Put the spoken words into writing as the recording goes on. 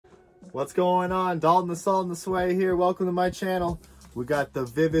What's going on? Dalton the Sultan of Sway here. Welcome to my channel. We got the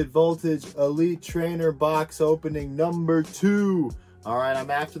Vivid Voltage Elite Trainer box opening number 2. Alright,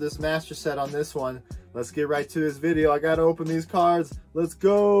 I'm after this master set on this one. Let's get right to this video. I gotta open these cards. Let's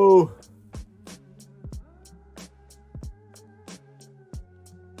go!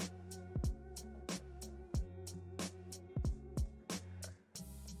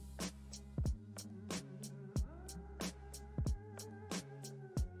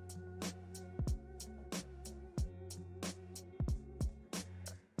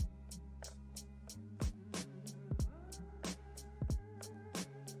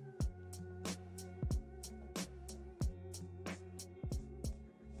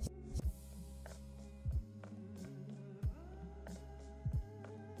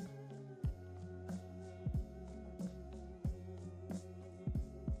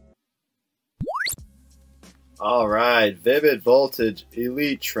 All right, Vivid Voltage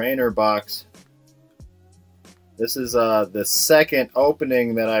Elite Trainer box. This is the second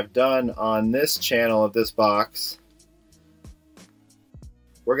opening that I've done on this channel of this box.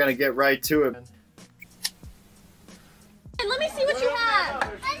 We're gonna get right to it. Let me see what you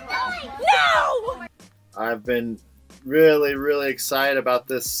have. No! I've been really excited about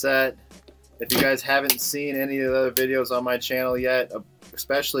this set. If you guys haven't seen any of the other videos on my channel yet,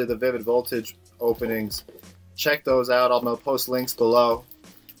 especially the Vivid Voltage openings, check those out. I'll post links below.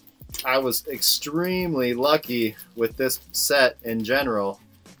 I was extremely lucky with this set in general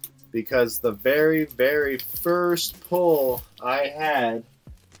because the very first pull I had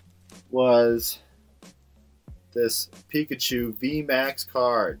was this Pikachu VMAX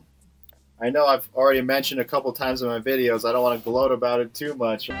card. I know I've already mentioned a couple times in my videos, I don't want to gloat about it too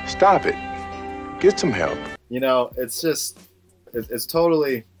much. Stop it. Get some help. You know, it's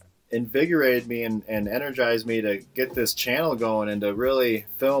totally invigorated me and energized me to get this channel going and to really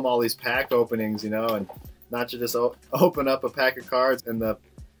film all these pack openings, you know, and not to just open up a pack of cards in the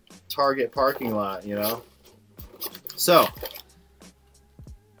Target parking lot, you know. So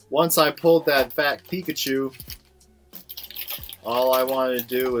once I pulled that fat Pikachu, all I wanted to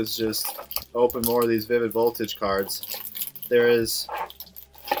do was just open more of these Vivid Voltage cards. Here's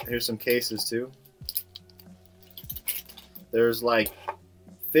some cases too. There's like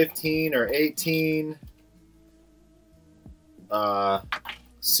 15 or 18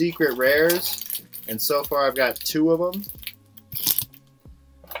 secret rares, and so far I've got 2 of them.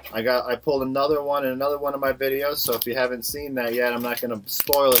 I pulled another one in another one of my videos, so if you haven't seen that yet, I'm not going to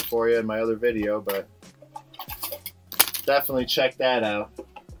spoil it for you in my other video, but definitely check that out.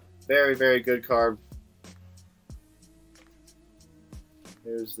 Very good card.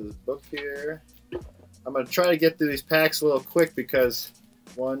 Here's the book here. I'm going to try to get through these packs a little quick because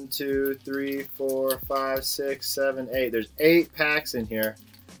 1, 2, 3, 4, 5, 6, 7, 8. There's 8 packs in here.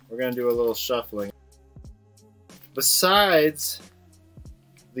 We're going to do a little shuffling. Besides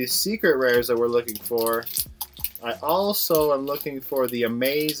these secret rares that we're looking for, I also am looking for the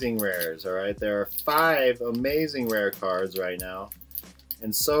amazing rares, alright? There are 5 amazing rare cards right now.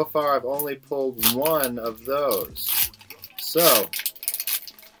 And so far I've only pulled 1 of those. So,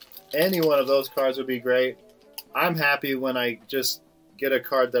 any one of those cards would be great. I'm happy when I just get a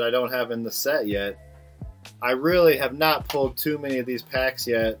card that I don't have in the set yet. I really have not pulled too many of these packs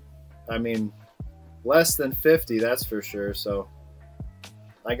yet. I mean, less than 50, that's for sure. So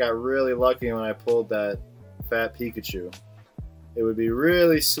I got really lucky when I pulled that fat Pikachu. It would be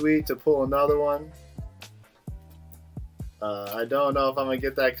really sweet to pull another one. I don't know if I'm gonna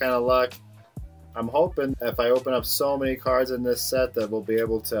get that kind of luck. I'm hoping if I open up so many cards in this set that we'll be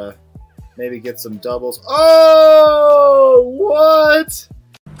able to maybe get some doubles. Oh, what?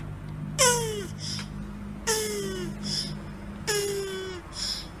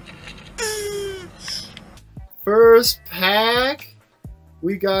 First pack,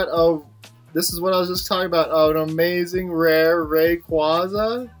 we got this is what I was just talking about, an amazing rare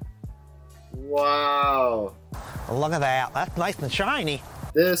Rayquaza. Wow. Look at that, that's nice and shiny.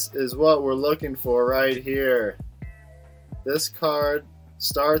 This is what we're looking for right here. This card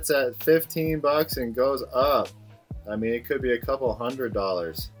starts at 15 bucks and goes up. I mean, it could be a couple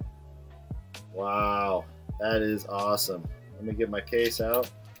 $100. Wow, that is awesome. Let me get my case out.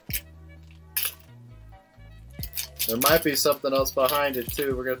 There might be something else behind it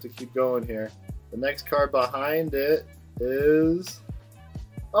too. We're gonna have to keep going here. The next card behind it is,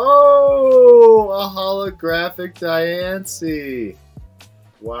 oh, a holographic Diancie.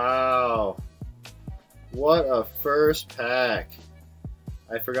 Wow, what a first pack.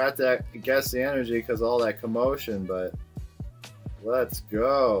 I forgot to guess the energy because of all that commotion, but let's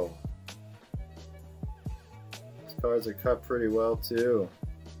go. These cards are cut pretty well too.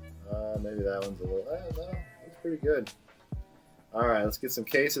 Maybe that one's a little... no, that's pretty good. Alright, let's get some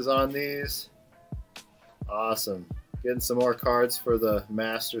cases on these. Awesome. Getting some more cards for the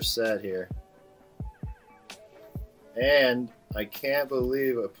master set here. And I can't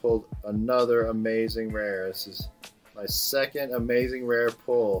believe I pulled another amazing rare. This is my second amazing rare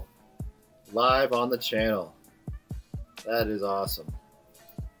pull live on the channel. That is awesome.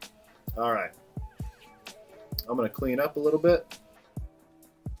 Alright. I'm going to clean up a little bit.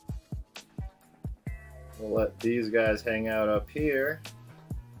 We'll let these guys hang out up here.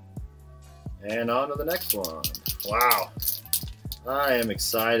 And on to the next one. Wow. I am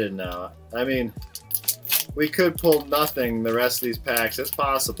excited now. I mean, we could pull nothing the rest of these packs. It's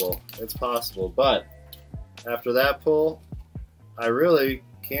possible. It's possible. But after that pull, I really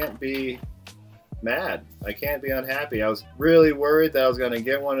can't be mad. I can't be unhappy. I was really worried that I was going to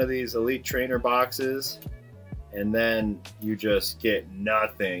get one of these Elite Trainer boxes and then you just get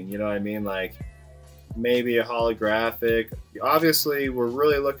nothing. You know what I mean? Like, maybe a holographic. Obviously, we're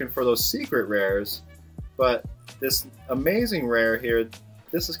really looking for those secret rares, but this amazing rare here,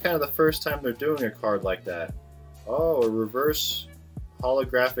 this is kind of the first time they're doing a card like that. Oh, a reverse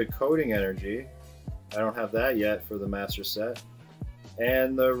holographic coding energy. I don't have that yet for the master set.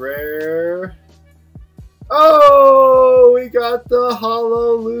 And the rare... Oh, we got the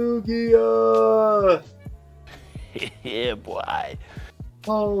Holo Lugia! Yeah, boy.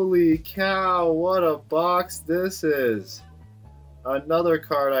 Holy cow, what a box this is. Another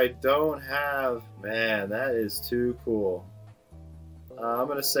card I don't have. Man, that is too cool. I'm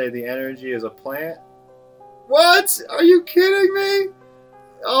going to say the energy is a plant. What? Are you kidding me?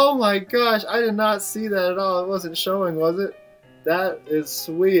 Oh my gosh, I did not see that at all. It wasn't showing, was it? That is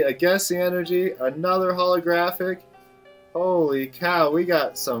sweet. I guess the energy, another holographic. Holy cow, we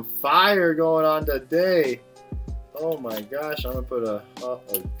got some fire going on today. Oh my gosh, I'm going to put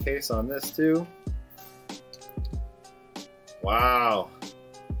a case on this too. Wow.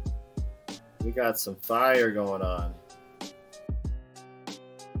 We got some fire going on.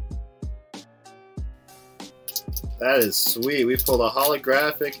 That is sweet. We pulled a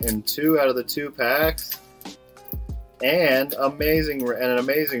holographic in 2 out of the 2 packs. And an amazing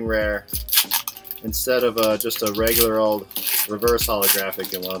rare instead of just a regular old reverse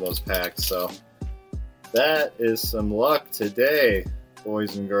holographic in one of those packs. So that is some luck today,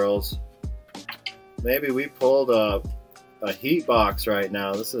 boys and girls. Maybe we pulled a heat box right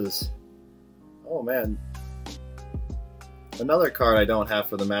now. This is, oh man, another card I don't have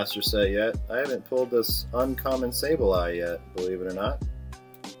for the master set yet. I haven't pulled this uncommon Sableye yet, believe it or not.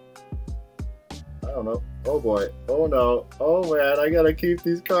 I don't know. Oh boy. Oh no. Oh man, I gotta keep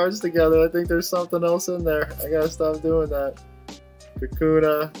these cards together. I think there's something else in there. I gotta stop doing that.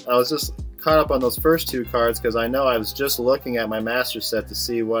 Kakuna. I was just caught up on those first 2 cards because I know I was just looking at my master set to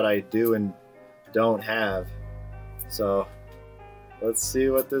see what I do and don't have. So let's see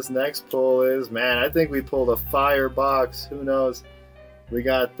what this next pull is. Man, I think we pulled a fire box. Who knows? We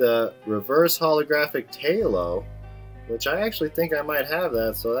got the reverse holographic Talo, which I actually think I might have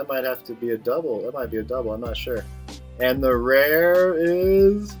that, so that might have to be a double. That might be a double, I'm not sure. And the rare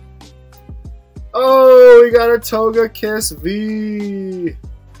is... Oh, we got a Togekiss V!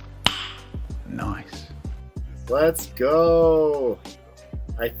 Nice. Let's go!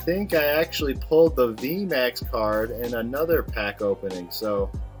 I think I actually pulled the VMAX card in another pack opening, so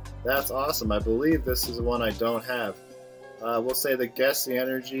that's awesome. I believe this is the one I don't have. We'll say the Guess the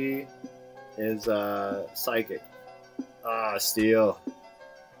Energy is Psychic. Ah, Steel.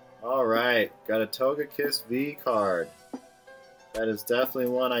 Alright, got a Togekiss V card. That is definitely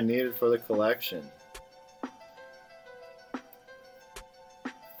one I needed for the collection.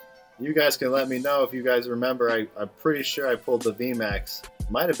 You guys can let me know if you guys remember. I'm pretty sure I pulled the VMAX.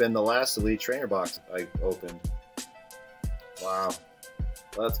 Might have been the last Elite Trainer box I opened. Wow.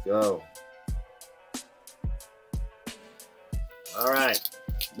 Let's go. Alright.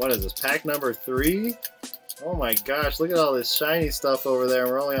 What is this? Pack number 3? Oh my gosh, look at all this shiny stuff over there.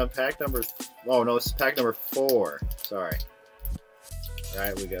 We're only on pack number... Oh no, this is pack number 4. Sorry.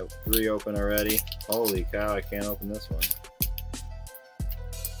 Alright, we got 3 open already. Holy cow, I can't open this one.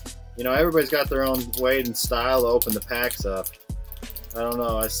 You know, everybody's got their own way and style to open the packs up. I don't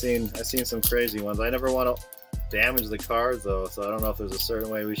know, I've seen some crazy ones. I never want to damage the cards though, so I don't know if there's a certain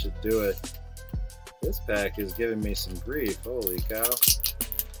way we should do it. This pack is giving me some grief. Holy cow.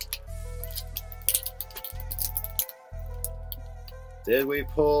 Did we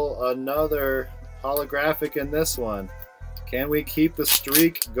pull another holographic in this one? Can we keep the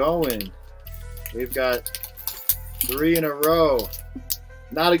streak going? We've got 3 in a row.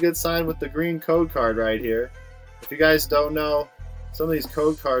 Not a good sign with the green code card right here. If you guys don't know, some of these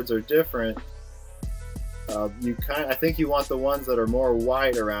code cards are different. I think you want the ones that are more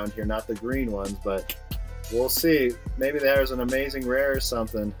white around here, not the green ones, but we'll see. Maybe there's an amazing rare or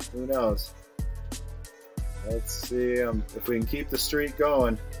something. Who knows? Let's see if we can keep the streak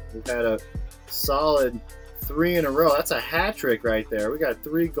going. We've had a solid 3 in a row. That's a hat trick right there. We got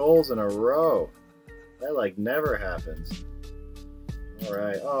 3 goals in a row. That like never happens. All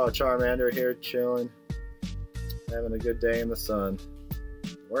right. Oh, Charmander here chilling, having a good day in the sun.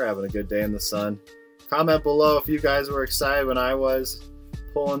 We're having a good day in the sun. Comment below if you guys were excited when I was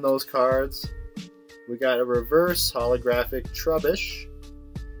pulling those cards. We got a reverse holographic Trubbish,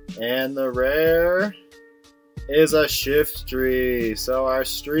 and the rare is a Shiftry. So our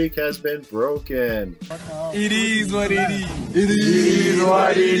streak has been broken. It is what it is. It is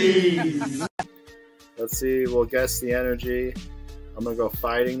what it is. Let's see, we'll guess the energy. I'm gonna go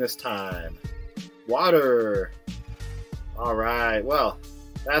fighting this time. Water. All right, well,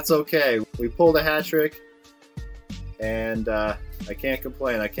 that's okay. We pulled a hat trick, and I can't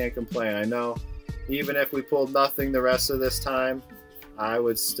complain. I can't complain. I know even if we pulled nothing the rest of this time, I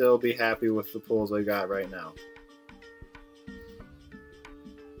would still be happy with the pulls we got right now.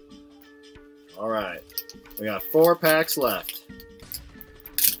 All right, we got 4 packs left.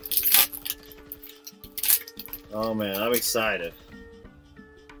 Oh man, I'm excited.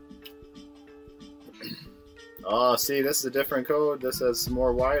 Oh, see, this is a different code. This has some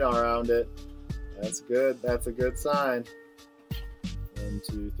more white around it. That's good. That's a good sign. 1,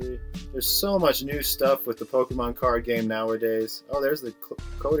 2, 3. There's so much new stuff with the Pokemon card game nowadays. Oh, there's the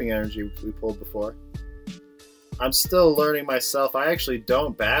coding energy we pulled before. I'm still learning myself. I actually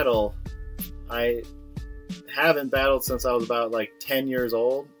don't battle. I haven't battled since I was about like 10 years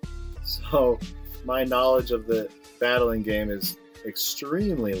old. So my knowledge of the battling game is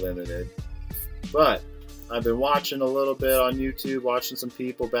extremely limited. But I've been watching a little bit on YouTube, watching some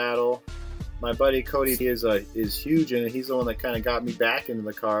people battle. My buddy Cody is huge in it. He's the one that kind of got me back into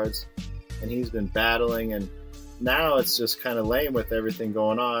the cards, and he's been battling. And now it's just kind of lame with everything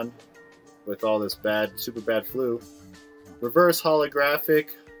going on, with all this super bad flu. Reverse holographic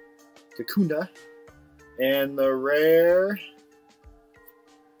Kakuna, and the rare.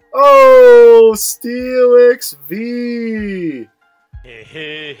 Oh, Steelix V! Hey,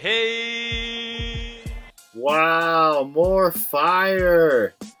 hey, hey! Wow, more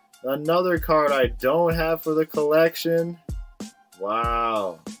fire! Another card I don't have for the collection.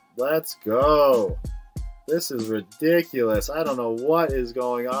 Wow, let's go! This is ridiculous. I don't know what is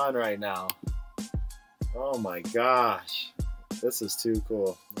going on right now. Oh my gosh. This is too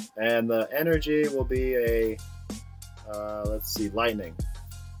cool. And the energy will be a, let's see, lightning.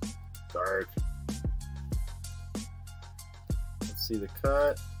 Dark. Let's see the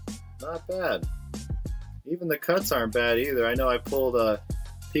cut. Not bad. Even the cuts aren't bad either. I know I pulled a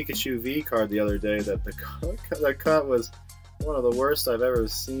Pikachu V card the other day that the cut was one of the worst I've ever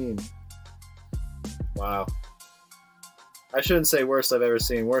seen. Wow. I shouldn't say worst I've ever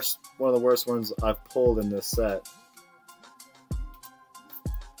seen. One of the worst ones I've pulled in this set.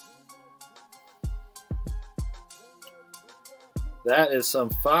 That is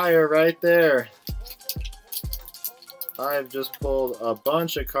some fire right there. I've just pulled a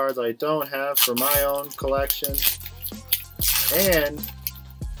bunch of cards I don't have for my own collection. And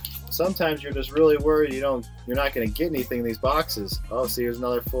sometimes you're just really worried you're not going to get anything in these boxes. Oh, see, here's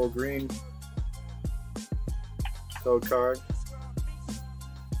another full green code card.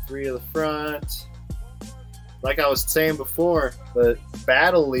 3 to the front. Like I was saying before, the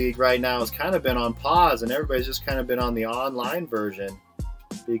Battle League right now has kind of been on pause, and everybody's just kind of been on the online version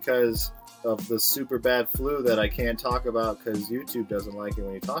because of the super bad flu that I can't talk about because YouTube doesn't like it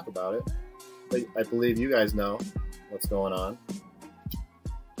when you talk about it. But I believe you guys know what's going on.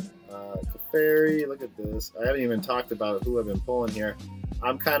 Clefairy, look at this. I haven't even talked about who I've been pulling here.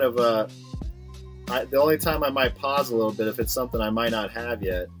 I'm kind of the only time I might pause a little bit if it's something I might not have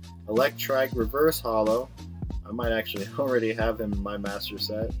yet. Electrike Reverse Holo. I might actually already have him in my master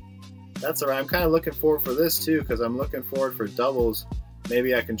set. That's alright. I'm kind of looking forward for this too because I'm looking forward for doubles.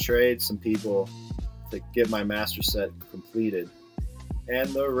 Maybe I can trade some people to get my master set completed. And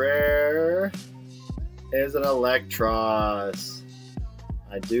the rare is an Electros.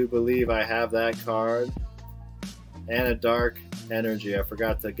 I do believe I have that card. And a Dark Energy. I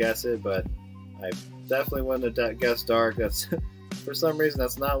forgot to guess it, but I definitely wouldn't have guessed Dark. That's for some reason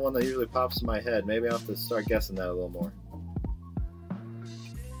that's not one that usually pops in my head. Maybe I'll have to start guessing that a little more.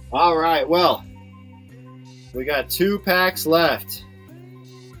 Alright, well, we got 2 packs left.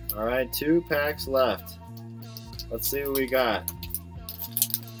 Alright, 2 packs left. Let's see what we got.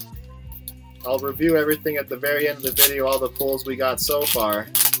 I'll review everything at the very end of the video, all the pulls we got so far.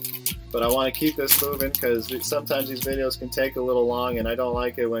 But I want to keep this moving because sometimes these videos can take a little long, and I don't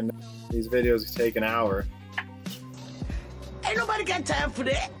like it when these videos take an hour. Ain't nobody got time for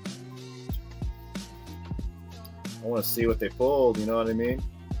that. I want to see what they pulled, you know what I mean?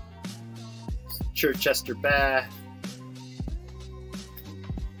 Chichester Bath.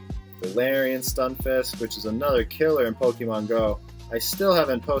 Valerian Stunfisk, which is another killer in Pokemon Go. I still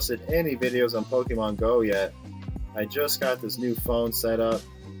haven't posted any videos on Pokemon Go yet. I just got this new phone set up.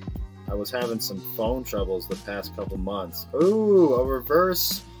 I was having some phone troubles the past couple months. Ooh, a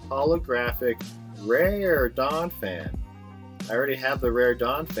reverse holographic rare Donphan. I already have the rare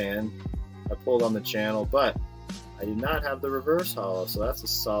Donphan I pulled on the channel, but I did not have the reverse holo, so that's a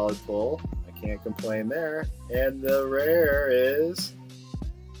solid pull. I can't complain there. And the rare is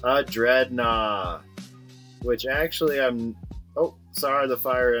a Dreadnought, which actually oh, sorry, the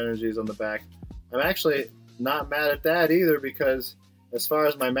fire energy is on the back. I'm actually not mad at that either, because as far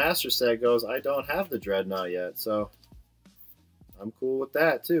as my master set goes, I don't have the Dreadnought yet, so I'm cool with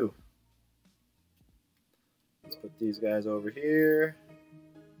that too. Let's put these guys over here.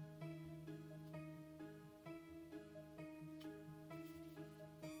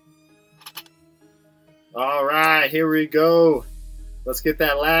 Alright, here we go. Let's get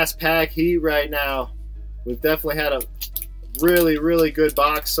that last pack heat right now. We've definitely had a really, really good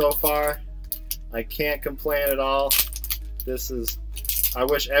box so far. I can't complain at all. I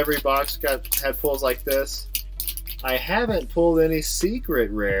wish every box had pulls like this. I haven't pulled any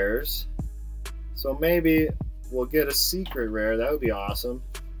secret rares, so maybe we'll get a secret rare. That would be awesome.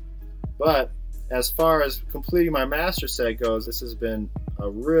 But as far as completing my master set goes, this has been a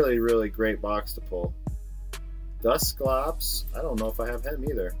really, really great box to pull. Dusclops, I don't know if I have him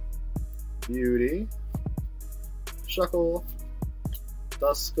either. Beauty, Shuckle,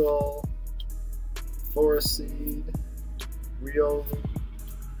 Duskull, Forest Seed, Riolu,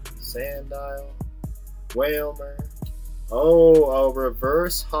 Sandile, Whalmer. Oh, a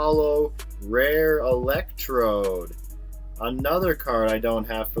reverse holo rare Electrode. Another card I don't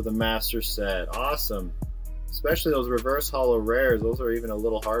have for the master set. Awesome. Especially those reverse holo rares. Those are even a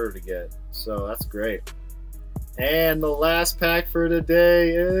little harder to get. So that's great. And the last pack for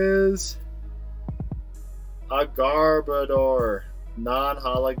today is a Garbodor,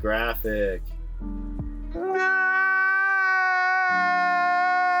 non-holographic.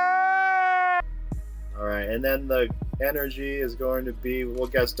 Alright, and then the energy is going to be, we'll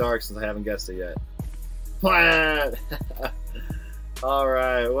guess dark since I haven't guessed it yet. Plant!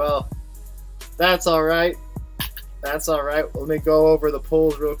 Alright, well, that's alright. That's alright. Let me go over the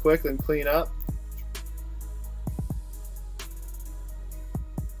pulls real quick and clean up.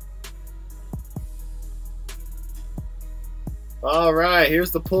 Alright, here's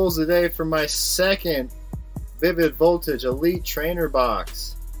the pulls today for my second Vivid Voltage Elite Trainer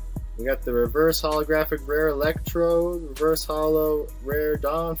box. We got the reverse holographic rare Electrode, reverse holo rare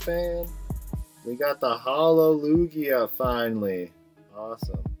Donphan. We got the holo Lugia finally.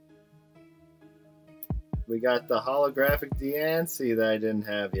 Awesome. We got the holographic Diancie that I didn't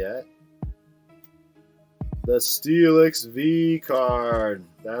have yet. The Steelix V card.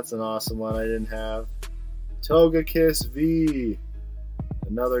 That's an awesome one I didn't have. Togekiss V.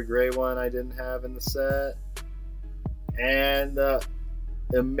 Another great one I didn't have in the set. And the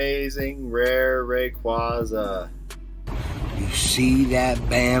amazing rare Rayquaza. You see that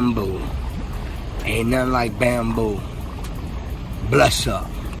bamboo? Ain't nothing like bamboo. Bless up.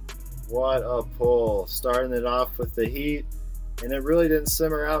 What a pull. Starting it off with the heat, and it really didn't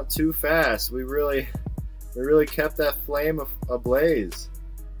simmer out too fast. We really kept that flame ablaze.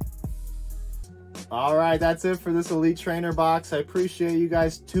 Alright, that's it for this Elite Trainer box. I appreciate you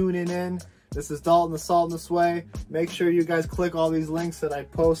guys tuning in. This is Dalton, the Sultan of Sway. Make sure you guys click all these links that I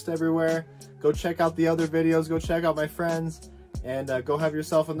post everywhere. Go check out the other videos. Go check out my friends. And go have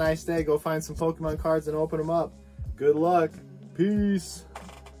yourself a nice day. Go find some Pokemon cards and open them up. Good luck. Peace.